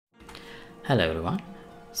Hello everyone.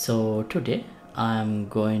 So today I'm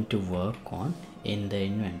going to work on in the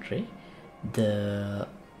inventory the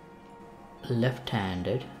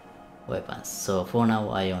left-handed weapons. So for now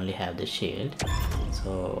I only have the shield,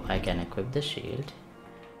 so I can equip the shield,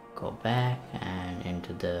 go back, and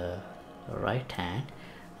into the right hand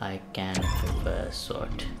I can equip a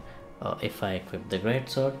sword. If I equip the great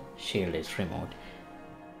sword, shield is removed.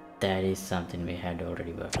 That is something we had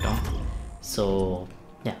already worked on. So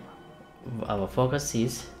yeah, our focus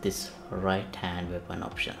is this right hand weapon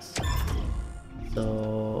options.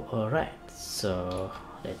 So alright, so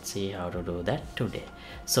let's see how to do that today.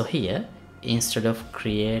 So here, instead of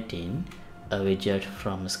creating a widget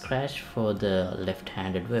from scratch for the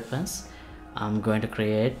left-handed weapons, I'm going to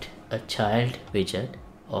create a child widget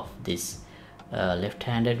of this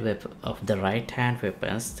left-handed weapon, of the right hand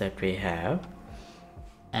weapons that we have,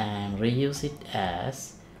 and reuse it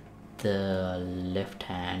as the left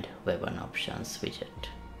hand weapon options widget.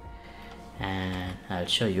 And I'll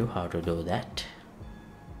show you how to do that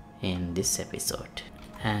in this episode.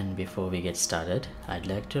 And before we get started, I'd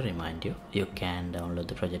like to remind you, you can download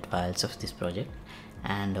the project files of this project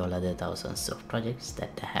and all other thousands of projects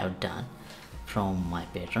that I have done from my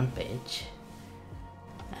Patreon page.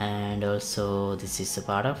 And also this is a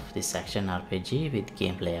part of this action RPG with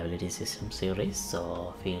gameplay ability system series,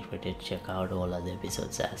 so feel free to check out all other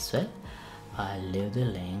episodes as well. I'll leave the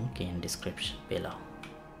link in description below.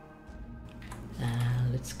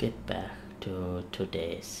 And let's get back to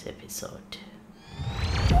today's episode.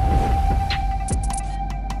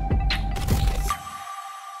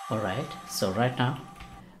 Alright, so right now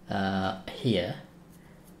here,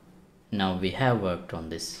 now we have worked on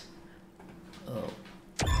this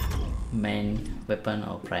main weapon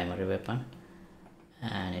or primary weapon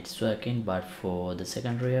and it's working, but for the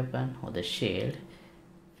secondary weapon or the shield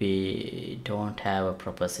we don't have a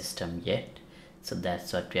proper system yet. So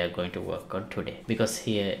that's what we are going to work on today, because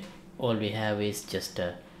here all we have is just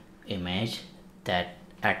a image that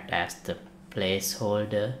act as the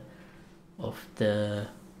placeholder of the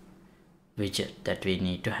widget that we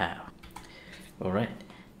need to have. Alright,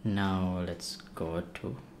 now let's go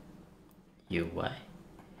to UI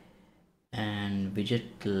and widget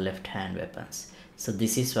left hand weapons. So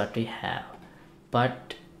this is what we have,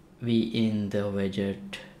 but we in the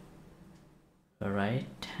widget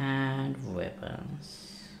right hand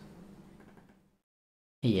weapons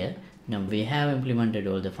here, now we have implemented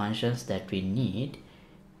all the functions that we need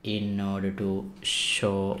in order to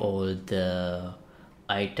show all the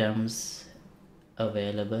items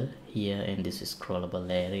available here in this scrollable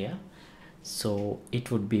area. So it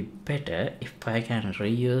would be better if I can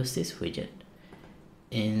reuse this widget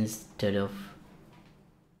instead of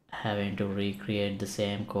having to recreate the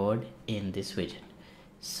same code in this widget.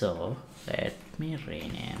 So let me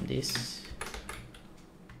rename this.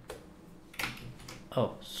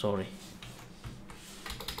 Oh, sorry,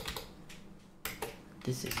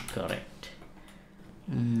 this is correct.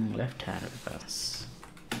 Left hand weapons,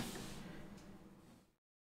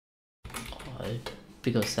 old,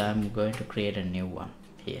 because I'm going to create a new one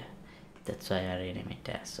here, that's why I rename it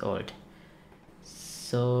as old.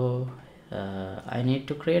 So I need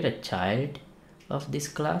to create a child of this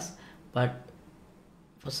class, but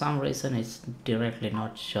for some reason it's directly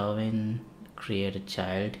not showing create a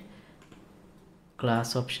child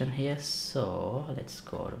class option here. So let's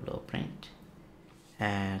go to blueprint,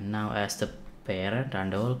 and now as the parent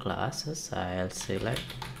under all classes I'll select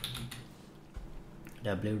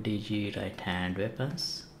WDG right hand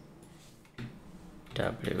weapons,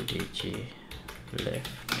 WDG left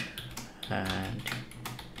hand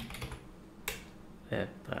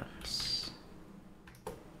weapons.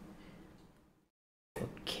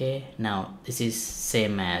 Okay, now this is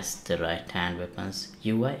same as the right hand weapons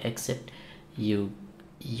UI, except you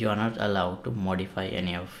are not allowed to modify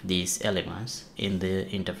any of these elements in the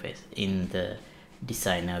interface in the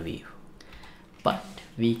designer view, but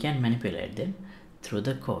we can manipulate them through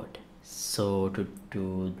the code. So to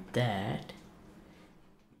do that,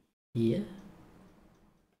 here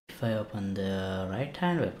if I open the right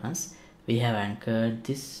hand weapons, we have anchored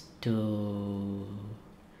this to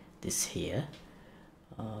this here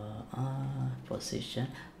position.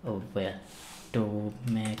 Oh well, to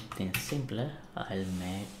make things simpler, I'll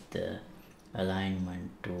make the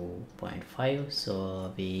alignment to 0.5,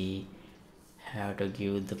 so we have to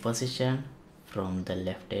give the position from the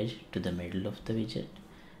left edge to the middle of the widget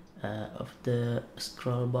of the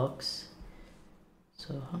scroll box.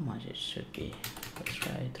 So how much it should be? Let's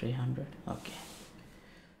try 300. Okay,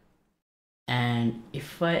 and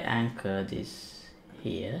if I anchor this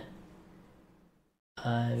here,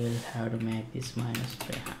 I will have to make this minus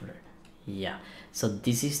 300. Yeah, so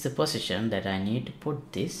this is the position that I need to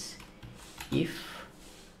put this if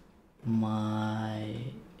I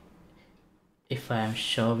am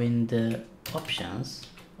showing the options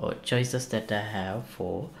or choices that I have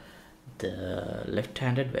for the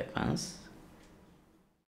left-handed weapons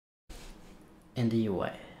in the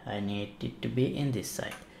UI. I need it to be in this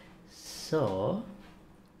side. So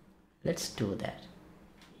let's do that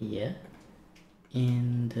here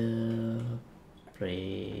in the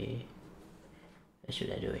where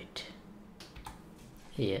should I do it?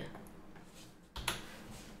 Here.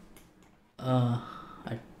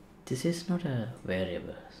 This is not a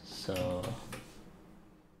variable, so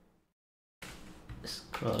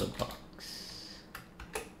scroll box.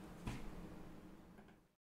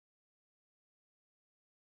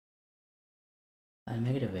 I'll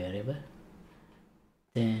make it a variable,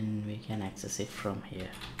 then we can access it from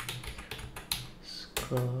here.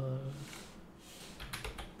 Scroll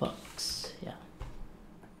box, yeah.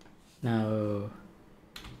 Now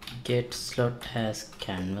get slot as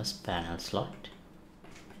canvas panel slot.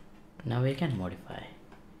 Now we can modify.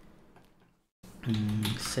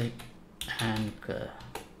 Set anchor.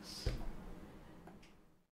 So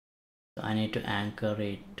I need to anchor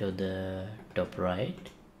it to the top right.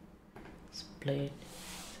 Split.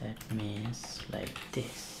 That means like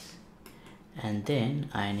this. And then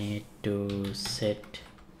I need to set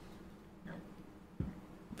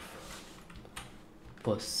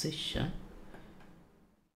position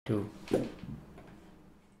to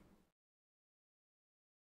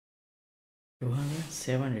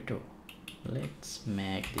 272. Let's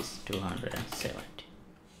make this 270.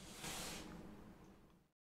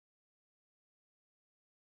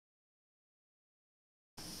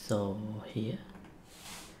 So here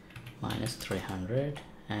minus 300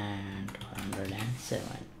 and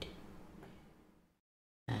 270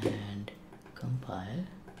 and compile.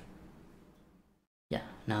 Yeah,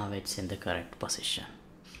 now it's in the correct position.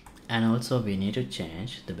 And also we need to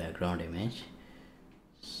change the background image.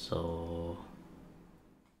 So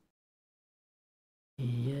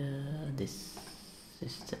here this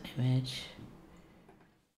is the image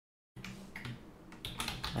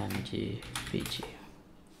𝐒𝐻𝐵𝐭.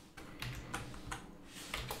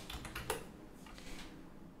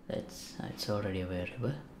 It's already a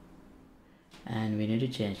variable, and we need to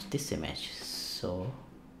change this image. So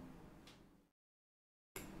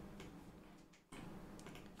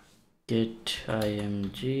get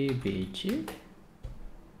𝐼MG_BG,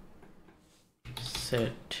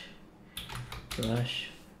 set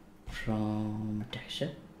brush from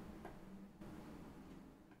texture,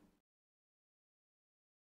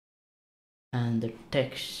 and the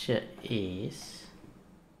texture is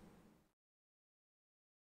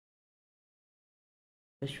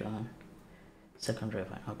which one? Secondary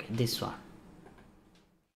one. Okay, this one.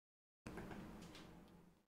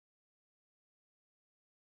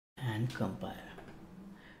 And compile.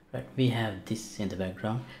 Right, we have this in the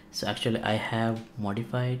background. So actually I have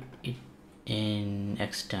modified it in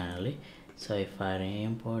externally. So if I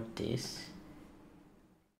import this,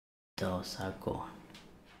 those are gone.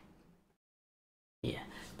 Yeah,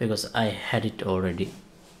 because I had it already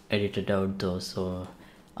edited out those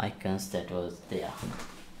icons that was there.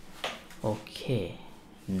 Okay,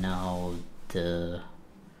 now the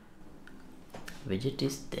widget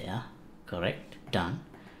is there, correct, done.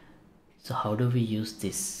 So how do we use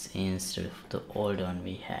this instead of the old one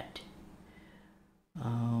we had?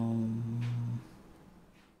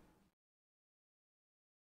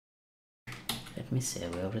 Let me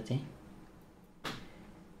save everything,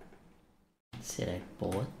 select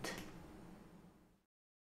both,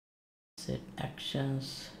 set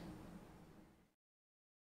actions.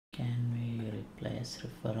 Can we replace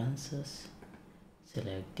references?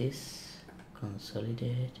 Select this,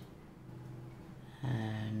 consolidate,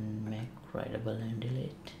 and make writable and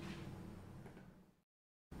delete.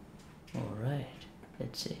 Alright,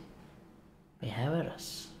 let's see. We have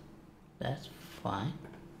errors. That's fine.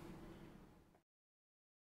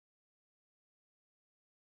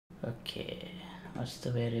 Okay, what's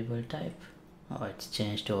the variable type? Oh, it's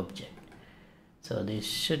changed to object. So this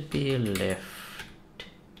should be left.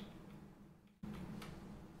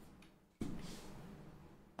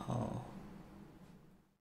 Oh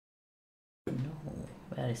no,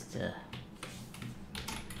 where is the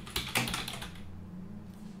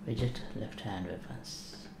widget? Left hand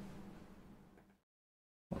weapons.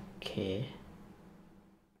 Okay.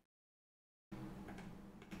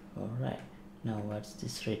 Alright, now what's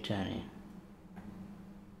this returning?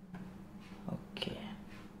 Okay.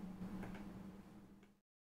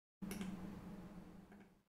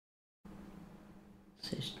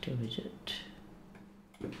 Switch to widget.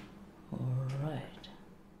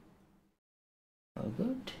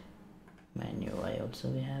 good. Menu I also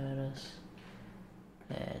we have errors.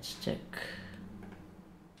 Let's check.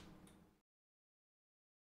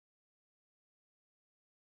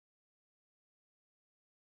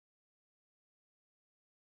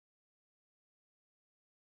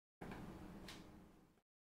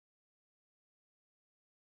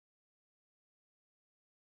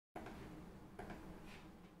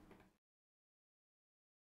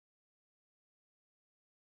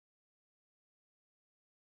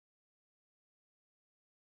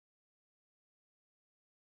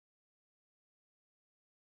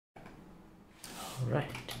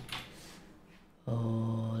 Right,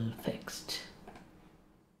 all fixed.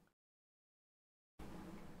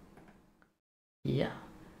 Yeah,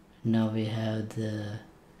 now we have the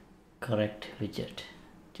correct widget,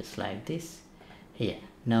 just like this. Here,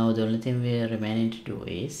 now the only thing we are remaining to do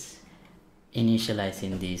is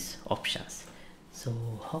initializing these options. So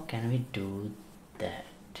how can we do that?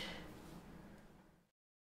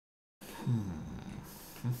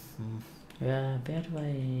 Where do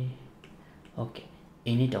I... Okay,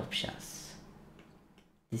 init options.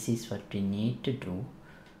 This is what we need to do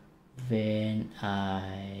when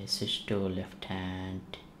I switch to left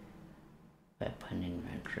hand weapon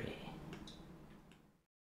inventory.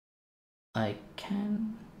 I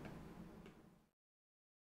can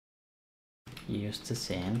use the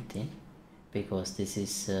same thing because this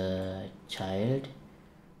is a child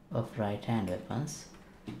of right hand weapons.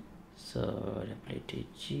 So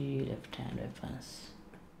WTG left hand weapons.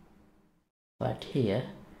 But here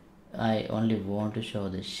I only want to show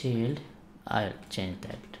the shield. I'll change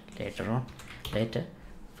that later.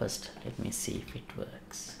 First let me see if it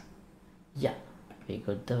works. Yeah, we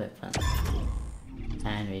got the weapons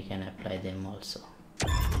and we can apply them also.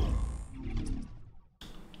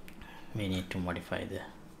 We need to modify the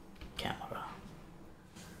camera,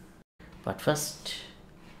 but first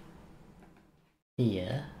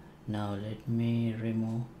here, now let me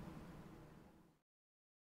remove.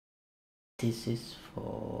 This is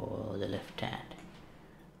for the left hand.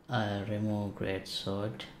 I'll remove great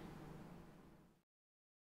sword.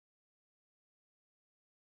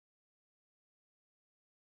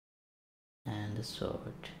 And the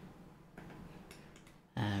sword.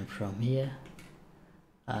 And from here,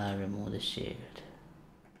 I'll remove the shield.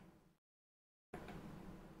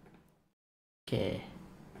 Okay.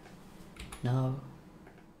 Now,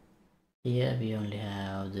 here we only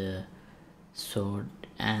have the sword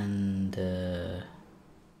and the,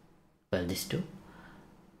 well, these two.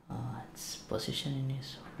 Its positioning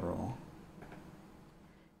is wrong.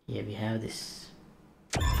 Here we have this.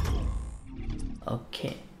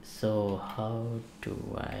 Okay, so how do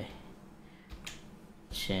I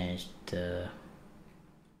change the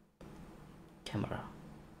camera?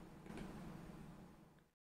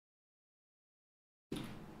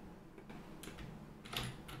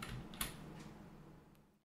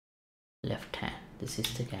 Left hand, this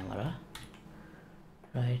is the camera.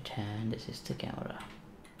 Right hand, this is the camera.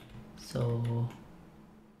 So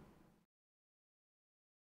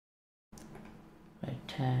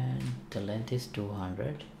right hand, the length is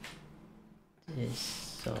 200.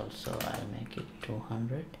 This also I'll make it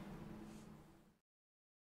 200.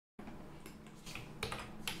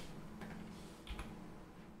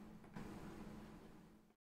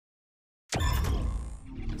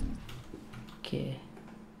 Okay.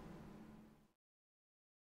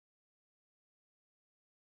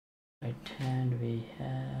 Right hand, we have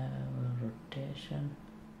a rotation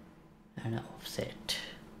and an offset.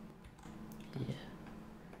 Yeah,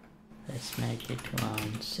 let's make it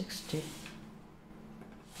 160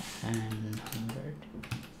 and 100.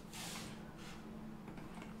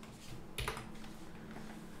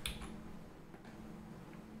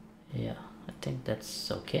 Yeah, I think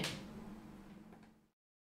that's okay.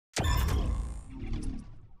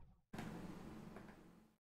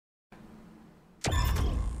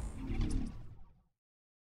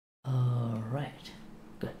 Alright,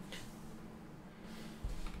 good.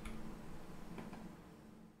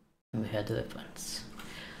 We have the weapons.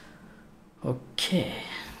 Okay.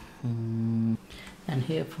 And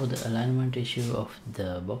here for the alignment issue of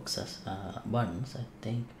the boxes, buttons, I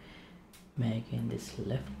think making this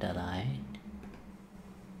left align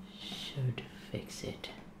should fix it.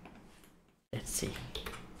 Let's see.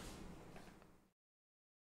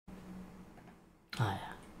 Ah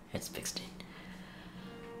yeah, it's fixed it.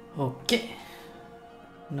 Okay,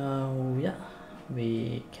 now yeah,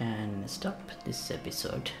 we can stop this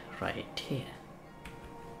episode right here.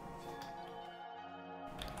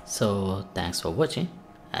 So thanks for watching.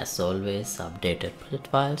 As always, updated project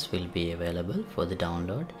files will be available for the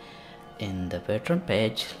download in the Patreon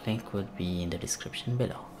page. Link would be in the description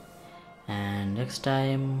below. And next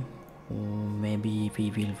time maybe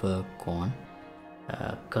we will work on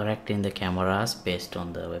correcting the cameras based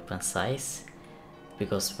on the weapon size,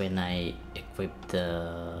 because when I equip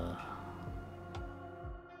the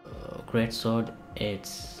great sword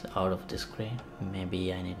it's out of the screen.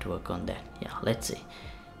 Maybe I need to work on that. Yeah, let's see.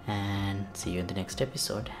 And see you in the next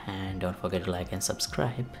episode, and don't forget to like and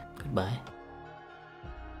subscribe. Goodbye.